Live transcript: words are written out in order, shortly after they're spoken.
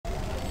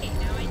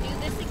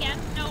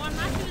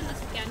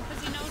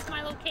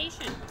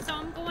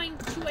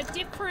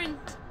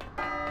different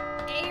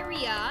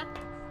area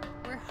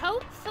where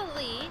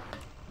hopefully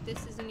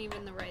this isn't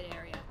even the right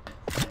area.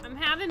 I'm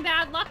having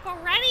bad luck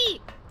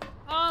already.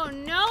 Oh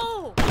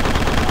no!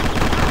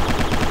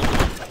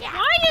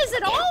 Why is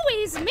it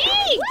always me?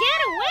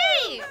 Get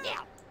away!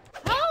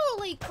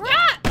 Holy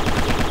crap!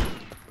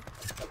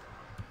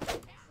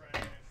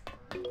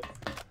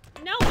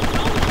 No, it's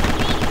always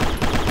me.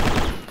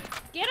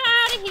 Get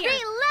out of here!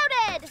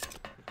 Reloaded!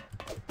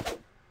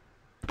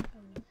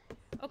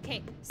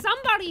 Okay,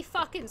 somebody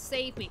fucking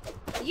save me.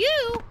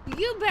 You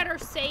better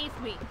save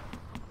me.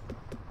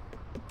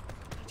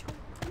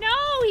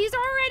 No, he's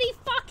already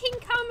fucking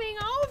coming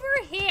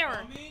over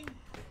here.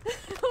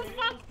 Oh,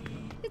 fuck.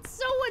 It's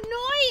so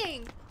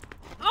annoying.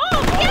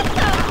 Oh, get the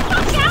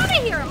fuck out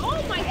of here.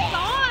 Oh my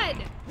god.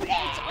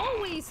 It's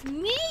always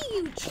me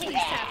you chase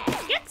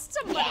after. Get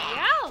somebody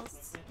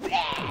else.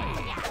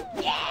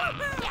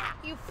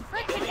 You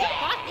frickin'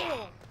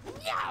 butthole.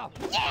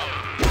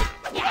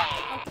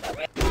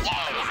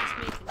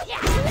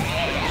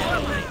 Oh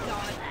my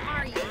god,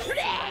 are you serious?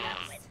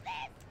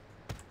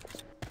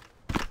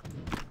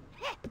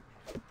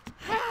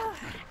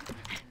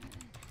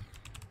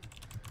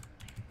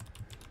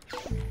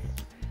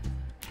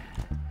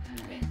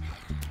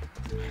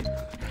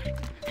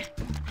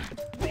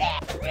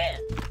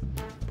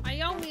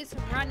 I always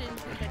run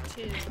into the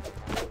two.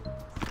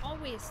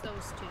 Always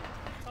those two.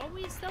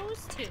 Always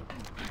those two.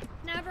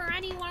 Never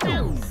anyone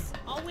else.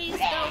 Always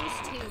those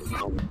two.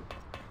 Oh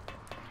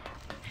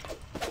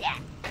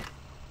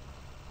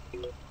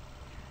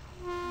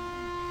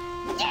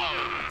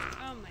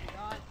my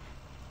god.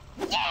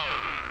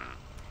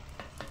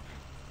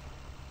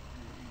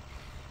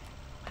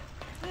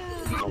 I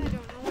don't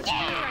know what to do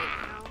right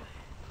now.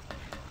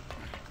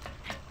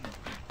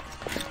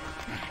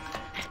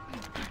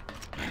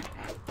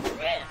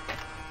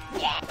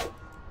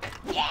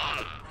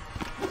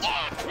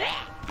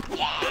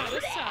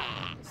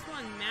 This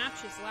one match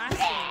is lasting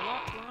a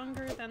lot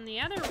longer than the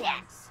other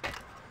ones.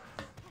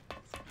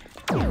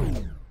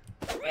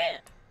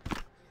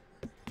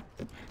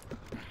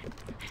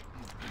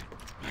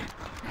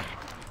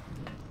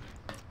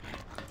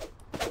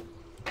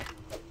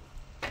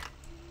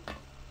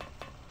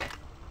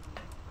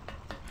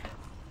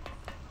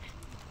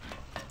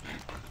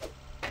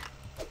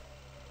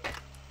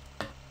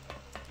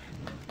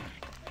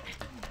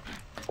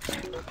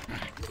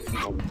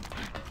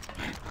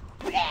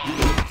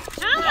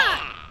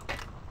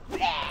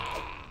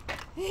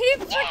 He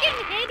freaking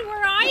hid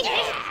where I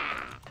hid!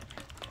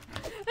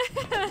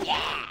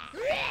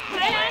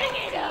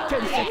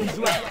 10 seconds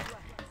left.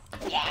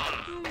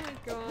 Oh my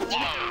god.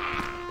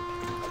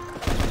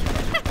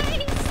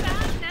 He's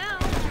sad now.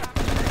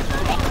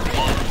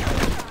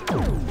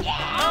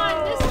 On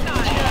this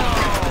guy.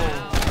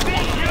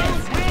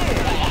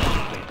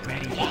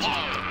 Ready?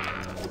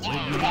 When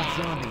you want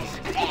zombies.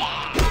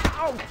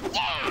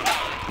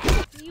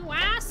 You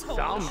asshole.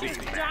 Zombie You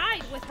should man.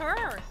 died with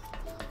her.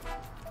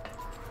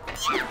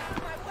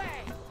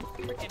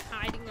 Freaking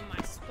hiding in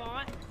my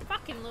spot.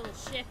 Fucking little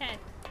shithead.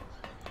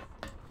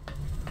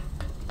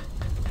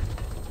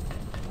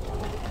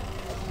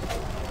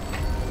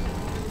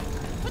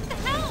 What the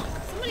hell?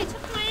 Somebody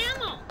took my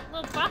ammo.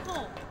 Little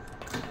butthole.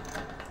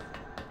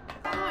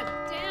 God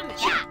damn it.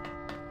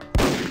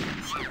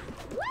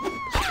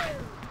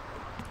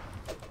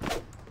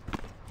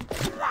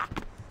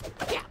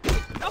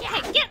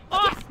 Okay, get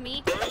off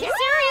me.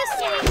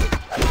 Seriously.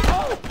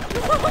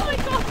 Oh my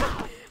god.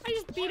 I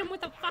just beat him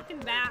with a fucking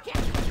bat.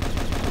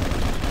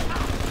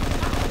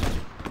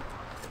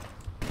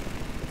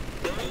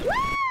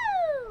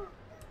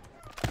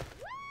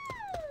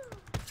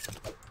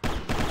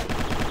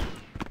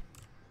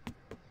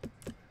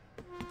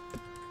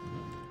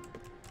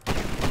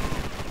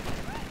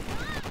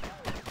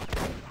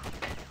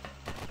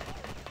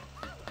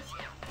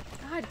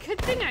 God,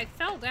 good thing I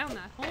fell down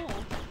that hole.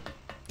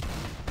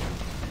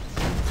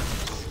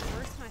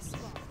 Where's my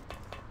spot?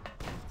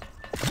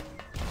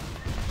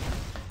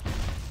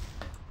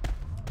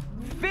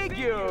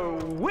 Figure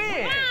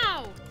win!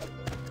 Wow!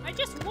 I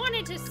just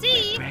wanted to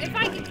see if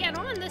I could get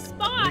on the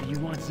spot. You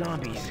want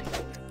zombies?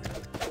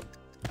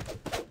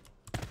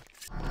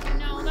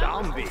 No, that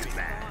Zombie was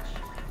man.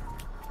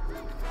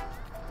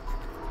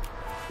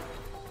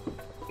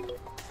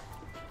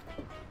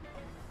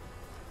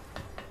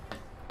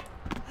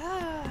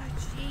 Ah,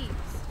 jeez.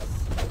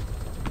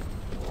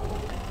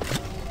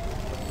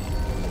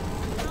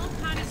 What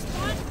kind of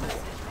spot was it?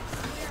 I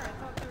swear, I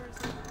thought there was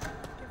different.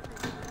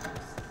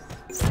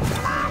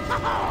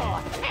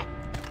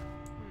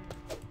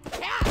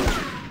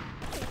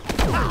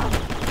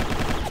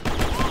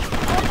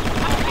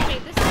 Okay,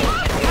 this is.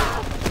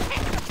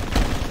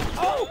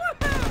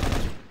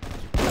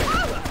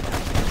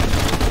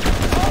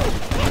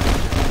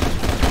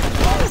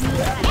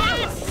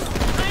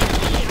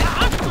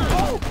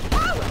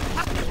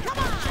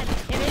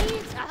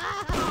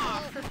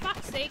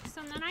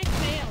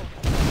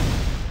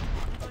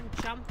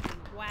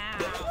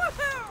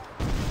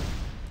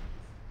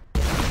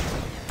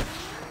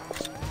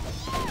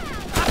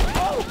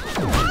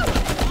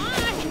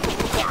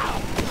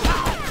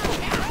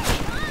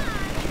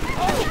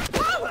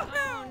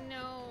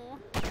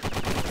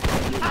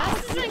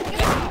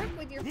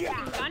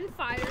 freaking